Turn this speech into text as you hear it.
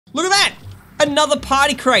Look at that! Another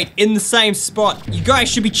party crate in the same spot. You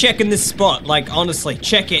guys should be checking this spot. Like, honestly,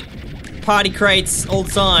 check it. Party crates all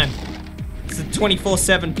the time. It's a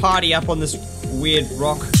 24/7 party up on this weird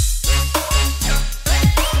rock.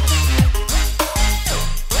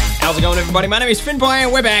 How's it going, everybody? My name is Fynnpire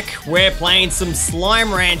and we're back. We're playing some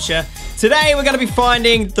Slime Rancher. Today we're gonna be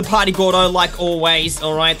finding the Party Gordo like always,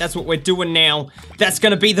 alright? That's what we're doing now. That's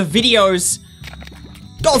gonna be the videos.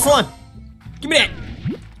 Gold slime! Give me that!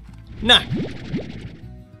 No.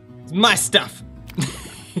 It's my stuff.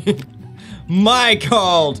 My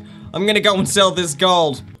gold! I'm gonna go and sell this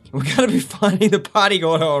gold. We're gonna be finding the Party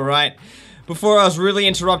Gordo, alright? Before I was really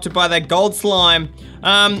interrupted by that gold slime.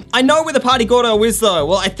 I know where the Party Gordo is though.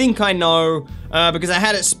 Well, I think I know, because I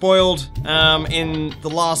had it spoiled in the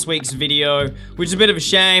last week's video, which is a bit of a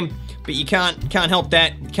shame, but you can't help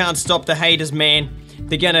that. You can't stop the haters, man.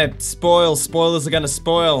 They're gonna spoil. Spoilers are gonna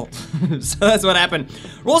spoil. So that's what happened.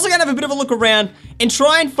 We're also gonna have a bit of a look around and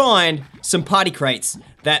try and find some party crates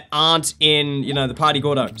that aren't in, you know, the Party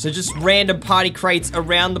Gordo. So just random party crates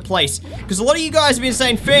around the place. Because a lot of you guys have been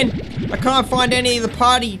saying, Finn, I can't find any of the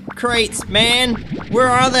party crates, man. Where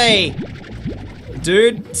are they?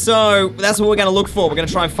 Dude, so that's what we're gonna look for. We're gonna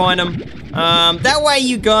try and find them. That way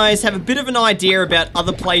you guys have a bit of an idea about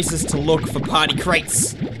other places to look for party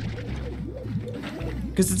crates.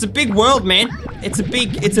 Because it's a big world, man. It's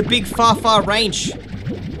a big far range.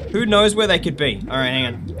 Who knows where they could be? Alright, hang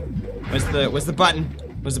on. Where's the button?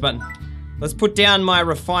 Where's the button? Let's put down my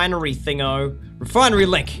refinery thingo. Refinery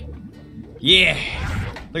link. Yeah.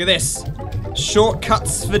 Look at this.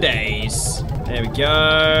 Shortcuts for days. There we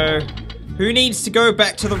go. Who needs to go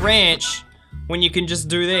back to the ranch when you can just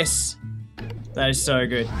do this? That is so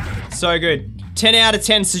good. So good. 10 out of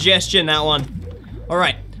 10 suggestion, that one.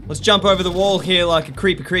 Alright. Let's jump over the wall here like a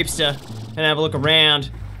creepster and have a look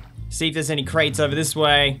around. See if there's any crates over this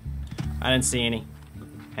way. I don't see any.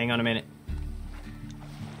 Hang on a minute.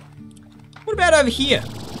 What about over here?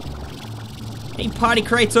 Any party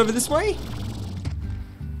crates over this way?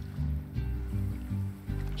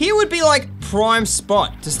 Here would be like prime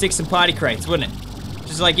spot to stick some party crates, wouldn't it?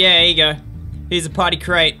 Just like, yeah, here you go. Here's a party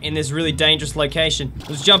crate in this really dangerous location.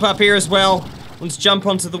 Let's jump up here as well. Let's jump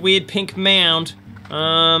onto the weird pink mound.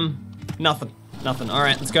 Nothing.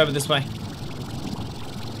 Alright, let's go over this way.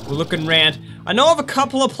 We're looking around. I know of a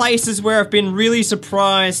couple of places where I've been really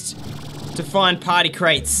surprised to find party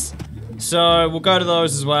crates. So, we'll go to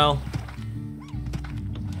those as well.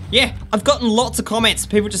 Yeah, I've gotten lots of comments.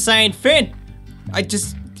 People just saying, Finn,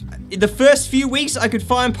 in the first few weeks I could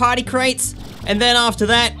find party crates, and then after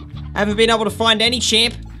that, I haven't been able to find any,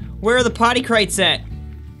 champ. Where are the party crates at?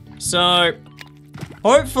 So,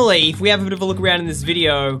 hopefully, if we have a bit of a look around in this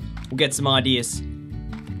video, we'll get some ideas.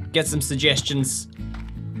 Get some suggestions.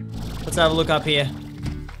 Let's have a look up here.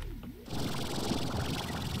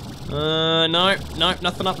 No,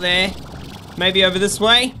 nothing up there. Maybe over this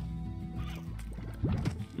way?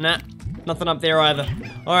 Nah, nothing up there either.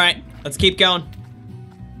 Alright, let's keep going.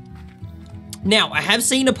 Now, I have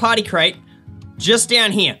seen a party crate just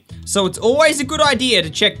down here. So it's always a good idea to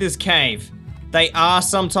check this cave. They are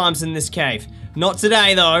sometimes in this cave. Not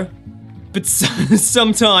today, though. But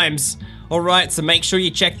sometimes. Alright, so make sure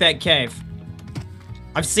you check that cave.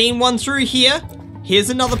 I've seen one through here. Here's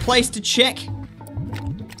another place to check.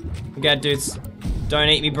 Okay, dudes. Don't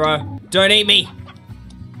eat me, bro. Don't eat me!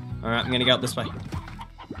 Alright, I'm gonna go up this way.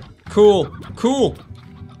 Cool.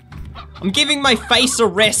 I'm giving my face a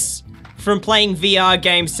rest from playing VR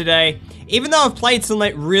games today. Even though I've played some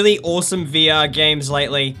like really awesome VR games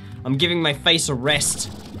lately, I'm giving my face a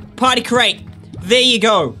rest. Party crate! There you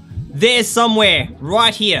go. There's somewhere.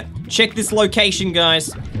 Right here. Check this location,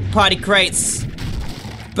 guys. Party crates.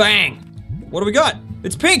 Bang! What do we got?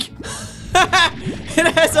 It's pink!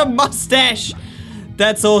 It has a mustache!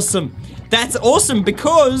 That's awesome. That's awesome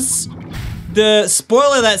because the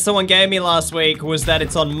spoiler that someone gave me last week was that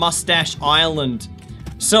it's on Mustache Island.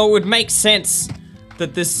 So it would make sense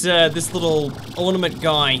that this little ornament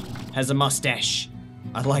guy has a mustache.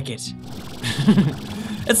 I like it.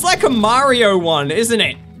 It's like a Mario one, isn't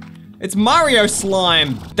it? It's Mario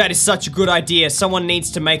slime. That is such a good idea. Someone needs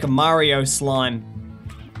to make a Mario slime.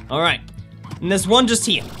 Alright. And there's one just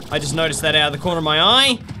here. I just noticed that out of the corner of my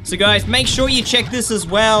eye. So guys, make sure you check this as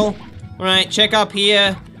well. Alright, check up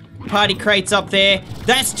here. Party crates up there.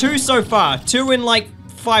 That's 2 so far. 2 in like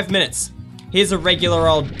 5 minutes. Here's a regular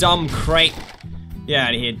old dumb crate. Get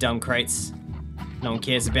out of here, dumb crates. No one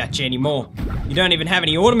cares about you anymore. You don't even have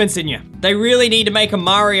any ornaments in you. They really need to make a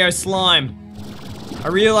Mario slime. I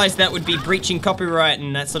realize that would be breaching copyright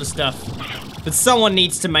and that sort of stuff. But someone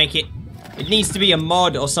needs to make it. It needs to be a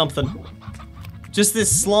mod or something. Just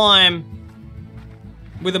this slime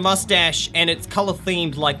with a mustache, and it's color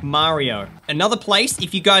themed like Mario. Another place,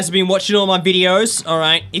 if you guys have been watching all my videos,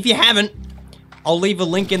 alright, if you haven't, I'll leave a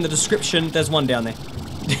link in the description. There's one down there.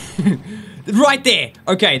 Right there.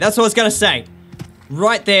 Okay, that's what I was gonna say.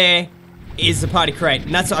 Right there is the party crate,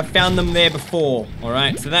 and I found them there before.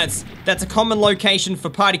 Alright, so that's a common location for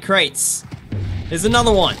party crates. There's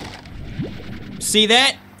another one. See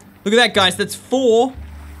that? Look at that, guys. That's 4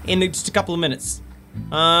 in just a couple of minutes.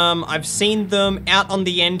 I've seen them out on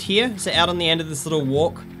the end here, so out on the end of this little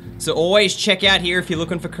walk. So always check out here if you're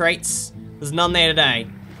looking for crates. There's none there today,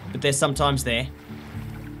 but there's sometimes there.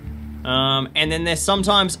 And then there's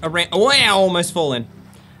sometimes around, oh wow, almost fallen.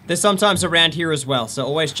 There's sometimes around here as well, so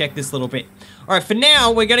always check this little bit. Alright, for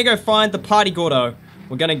now, we're gonna go find the Party Gordo.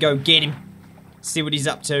 We're gonna go get him, see what he's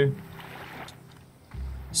up to.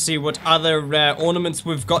 See what other ornaments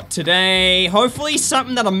we've got today. Hopefully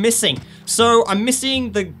something that I'm missing. So I'm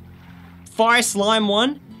missing the fire slime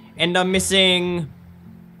one, and I'm missing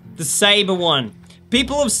the saber one.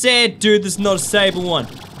 People have said, dude, there's not a saber one.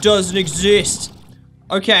 Doesn't exist.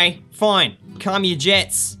 Okay, fine. Calm your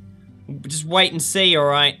jets. Just wait and see,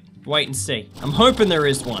 alright? Wait and see. I'm hoping there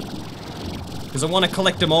is one, because I want to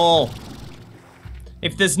collect them all.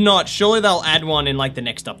 If there's not, surely they'll add one in like the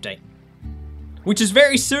next update, which is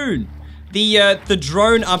very soon. The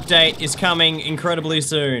drone update is coming incredibly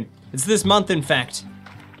soon. It's this month, in fact.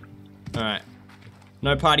 Alright.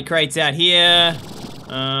 No party crates out here.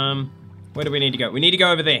 Where do we need to go? We need to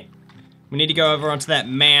go over there. We need to go over onto that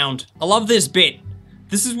mound. I love this bit.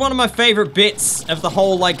 This is one of my favorite bits of the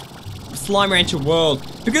whole, like, Slime Rancher world,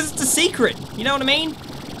 because it's a secret, you know what I mean?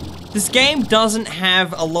 This game doesn't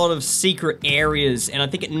have a lot of secret areas, and I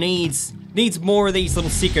think it needs more of these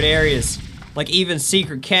little secret areas. Like even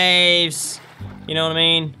secret caves, you know what I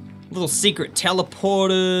mean? Little secret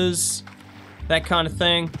teleporters, that kind of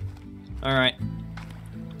thing. Alright,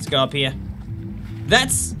 let's go up here.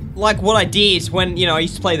 That's like what I did when, you know, I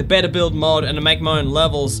used to play the Better Build mod and to make my own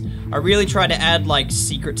levels. I really tried to add like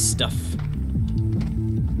secret stuff,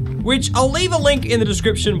 which I'll leave a link in the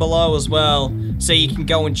description below as well, so you can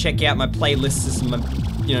go and check out my playlists and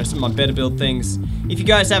my, you know, some of my Better Build things. If you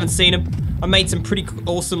guys haven't seen them, I made some pretty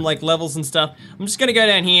awesome like levels and stuff. I'm just gonna go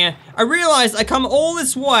down here. I realized I come all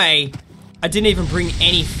this way, I didn't even bring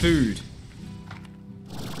any food.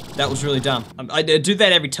 That was really dumb. I do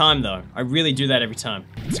that every time though. I really do that every time.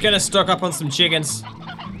 Just gonna stock up on some chickens.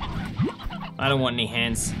 I don't want any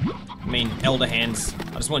hands. I mean, elder hands.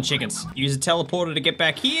 I just want chickens. Use a teleporter to get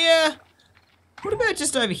back here. What about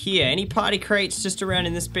just over here? Any party crates just around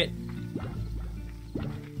in this bit?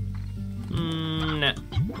 Nah.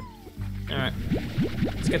 Alright.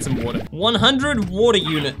 Let's get some water. 100 water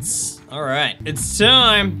units. Alright, it's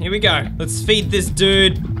time. Here we go. Let's feed this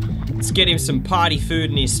dude. Let's get him some party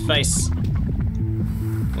food in his face.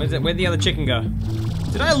 Where'd the other chicken go?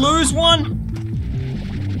 Did I lose one?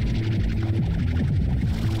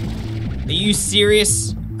 Are you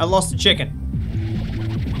serious? I lost a chicken.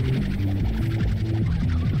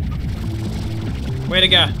 Where'd it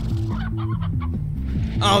go?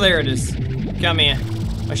 Oh, there it is. Come here.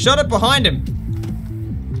 I shot it behind him.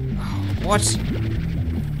 What?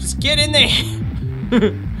 Just get in there.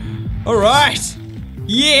 Alright.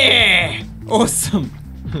 Yeah! Awesome.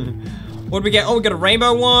 What do we get? Oh, we got a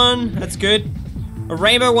rainbow one. That's good. A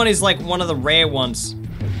rainbow one is like one of the rare ones.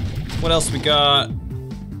 What else we got?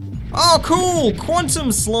 Oh, cool!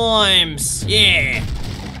 Quantum slimes! Yeah!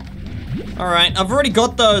 Alright, I've already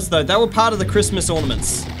got those though. They were part of the Christmas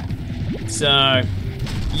ornaments. So,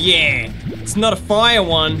 yeah. It's not a fire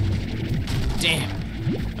one. Damn.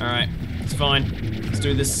 Alright, it's fine. Let's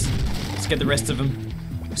do this. Let's get the rest of them.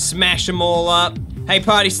 Smash them all up. Hey,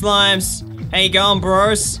 party slimes. How you going,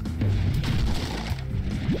 bros?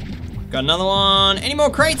 Got another one. Any more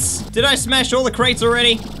crates? Did I smash all the crates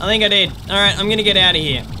already? I think I did. Alright, I'm gonna get out of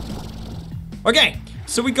here. Okay,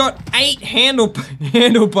 so we got 8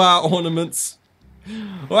 handlebar ornaments.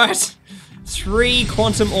 What? 3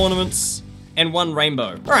 quantum ornaments and 1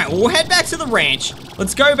 rainbow. Alright, well, we'll head back to the ranch.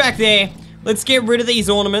 Let's go back there. Let's get rid of these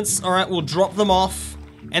ornaments. Alright, we'll drop them off.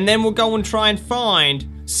 And then we'll go and try and find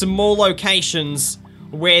some more locations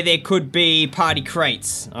where there could be party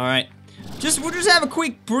crates. Alright. We'll just have a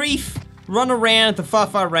quick brief run around the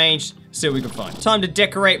Fynnpire range, see what we can find. Time to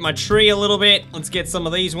decorate my tree a little bit. Let's get some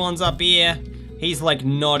of these ones up here. He's like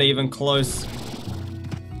not even close.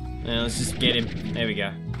 Now let's just get him. There we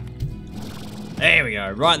go. There we go.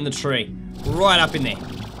 Right in the tree. Right up in there.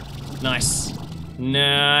 Nice.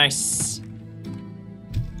 Nice.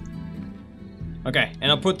 Okay, and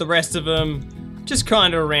I'll put the rest of them just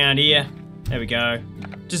kind of around here. There we go.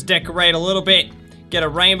 Just decorate a little bit. Get a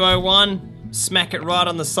rainbow one. Smack it right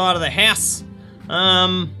on the side of the house.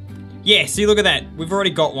 Yeah, see, look at that. We've already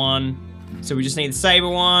got one. So we just need the saber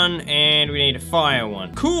one, and we need a fire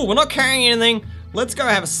one. Cool, we're not carrying anything. Let's go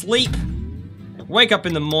have a sleep. Wake up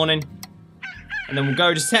in the morning. And then we'll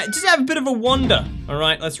go just have a bit of a wander. All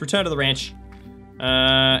right, let's return to the ranch.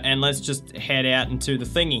 And let's just head out into the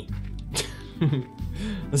thingy.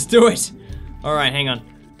 Let's do it. All right, hang on.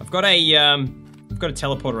 I've got a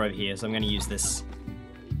teleporter over here, so I'm gonna use this.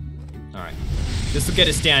 All right, this will get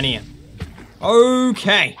us down here.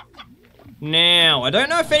 Okay. Now, I don't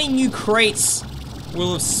know if any new crates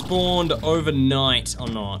will have spawned overnight or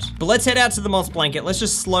not. But let's head out to the moss blanket. Let's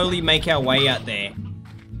just slowly make our way out there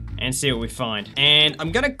and see what we find. And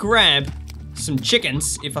I'm gonna grab some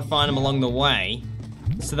chickens if I find them along the way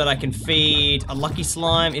so that I can feed a lucky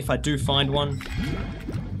slime if I do find one.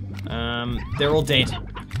 They're all dead.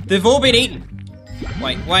 They've all been eaten.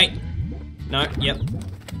 Wait. No, yep.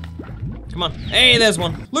 Come on. Hey, there's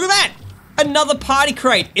one. Look at that! Another party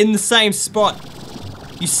crate in the same spot.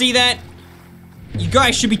 You see that? You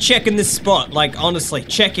guys should be checking this spot. Like, honestly,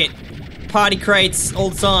 check it. Party crates all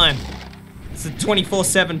the time. It's a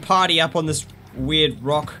 24/7 party up on this weird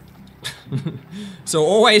rock. So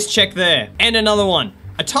always check there. And another one.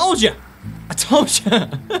 I told you.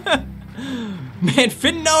 Man,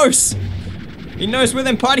 Finn knows. He knows where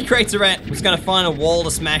them party crates are at. He's gonna find a wall to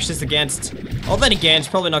smash this against. Oh, then again, it's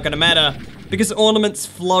probably not gonna matter because ornaments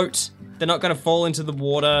float. They're not gonna fall into the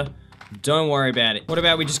water. Don't worry about it. What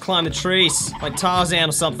about we just climb the trees like Tarzan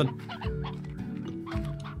or something?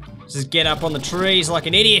 Just get up on the trees like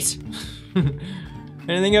an idiot.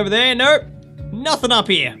 Anything over there? Nope. Nothing up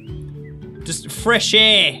here. Just fresh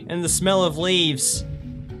air and the smell of leaves.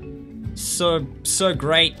 So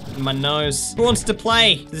great in my nose. Who wants to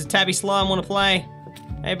play? Does a tabby slime want to play?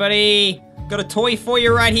 Hey buddy, got a toy for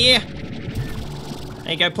you right here.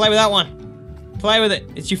 There you go, play with that one. Play with it,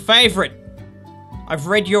 it's your favorite. I've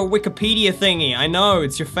read your Wikipedia thingy, I know,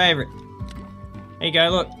 it's your favorite. There you go,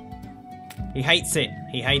 look. He hates it,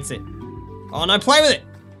 Oh no, play with it,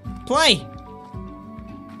 play.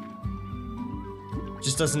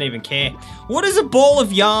 Just doesn't even care. What is a ball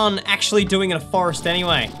of yarn actually doing in a forest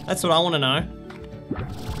anyway? That's what I want to know.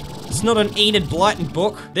 It's not an Enid Blyton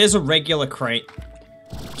book. There's a regular crate.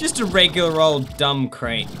 Just a regular old dumb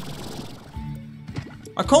crate.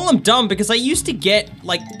 I call them dumb because I used to get,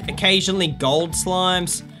 like, occasionally gold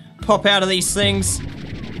slimes pop out of these things.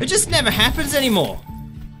 It just never happens anymore.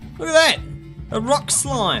 Look at that. A rock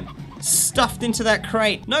slime stuffed into that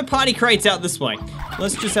crate. No party crates out this way.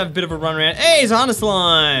 Let's just have a bit of a run around. Hey, it's a hunter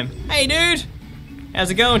slime. Hey, dude. How's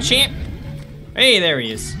it going, champ? Hey, there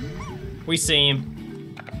he is. We see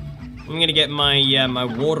him. I'm gonna get my my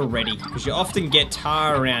water ready because you often get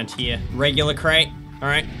tar around here. Regular crate. All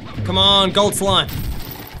right. Come on, gold slime.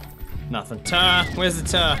 Nothing. Tar. Where's the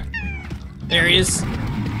tar? There he is.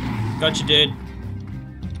 Got you, dude.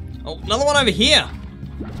 Oh, another one over here.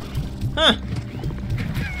 Huh.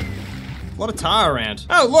 A lot of tar around.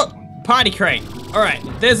 Oh, look. Party crate. Alright,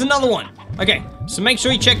 there's another one. Okay, so make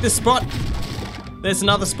sure you check this spot. There's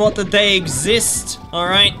another spot that they exist.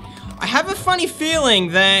 Alright. I have a funny feeling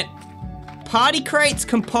that party crates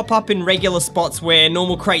can pop up in regular spots where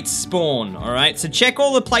normal crates spawn. Alright, so check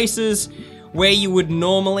all the places where you would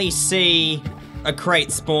normally see a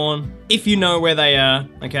crate spawn. If you know where they are,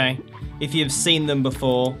 okay? If you've seen them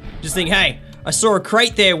before. Just think, hey, I saw a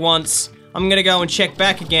crate there once. I'm gonna go and check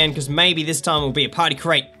back again because maybe this time will be a party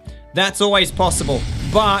crate. That's always possible,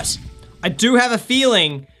 but I do have a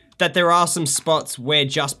feeling that there are some spots where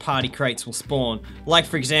just party crates will spawn. Like,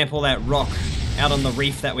 for example, that rock out on the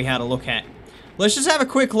reef that we had a look at. Let's just have a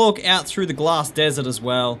quick look out through the glass desert as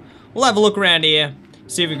well. We'll have a look around here,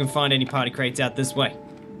 see if we can find any party crates out this way.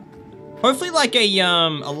 Hopefully like a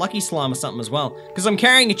lucky slime or something as well, because I'm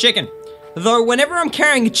carrying a chicken. Though whenever I'm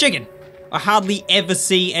carrying a chicken, I hardly ever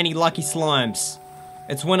see any lucky slimes.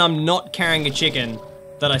 It's when I'm not carrying a chicken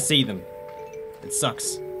that I see them. It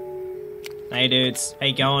sucks. Hey dudes, how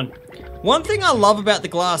you going? One thing I love about the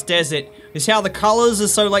glass desert is how the colors are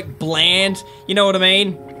so like bland, you know what I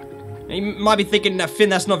mean? You might be thinking, Finn,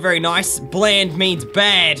 that's not very nice. Bland means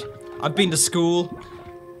bad. I've been to school.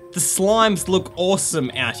 The slimes look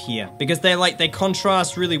awesome out here because they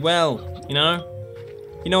contrast really well, you know?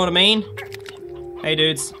 You know what I mean? Hey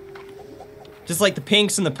dudes. Just like the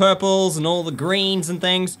pinks and the purples and all the greens and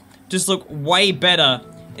things just look way better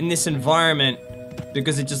in this environment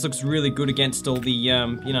because it just looks really good against all the, you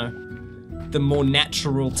know, the more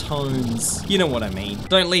natural tones. You know what I mean.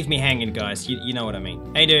 Don't leave me hanging, guys. You know what I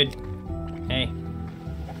mean. Hey, dude. Hey.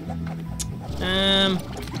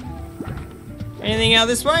 Anything out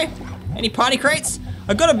this way? Any party crates?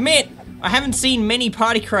 I gotta admit, I haven't seen many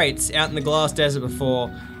party crates out in the glass desert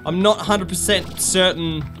before. I'm not 100%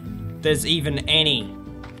 certain there's even any.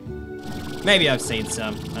 Maybe I've seen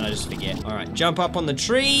some, and I just forget. Alright, jump up on the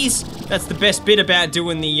trees. That's the best bit about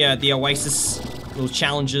doing the Oasis little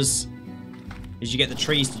challenges, is you get the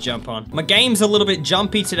trees to jump on. My game's a little bit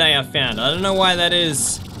jumpy today, I found. I don't know why that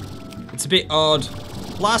is. It's a bit odd.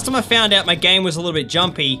 Last time I found out my game was a little bit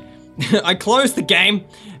jumpy, I closed the game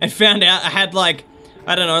and found out I had like,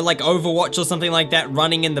 I don't know, like Overwatch or something like that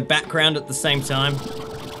running in the background at the same time.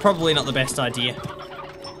 Probably not the best idea.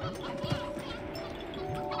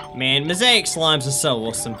 Man, mosaic slimes are so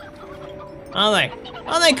awesome. Aren't they?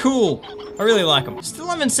 Aren't they cool? I really like them. Still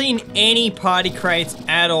haven't seen any party crates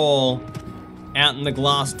at all out in the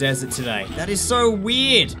glass desert today. That is so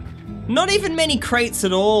weird. Not even many crates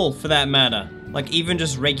at all, for that matter. Like, even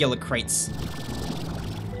just regular crates.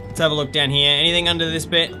 Let's have a look down here. Anything under this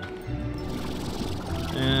bit?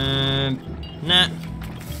 Nah.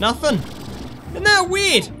 Nothing. Isn't that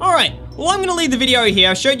weird? Alright, well, I'm gonna leave the video here.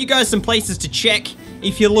 I've showed you guys some places to check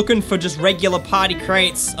if you're looking for just regular party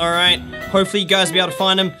crates, alright? Hopefully you guys will be able to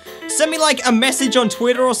find them. Send me like a message on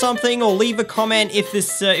Twitter or something, or leave a comment if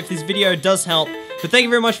this video does help. But thank you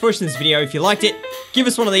very much for watching this video. If you liked it, give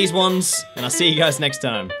us one of these ones, and I'll see you guys next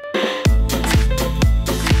time.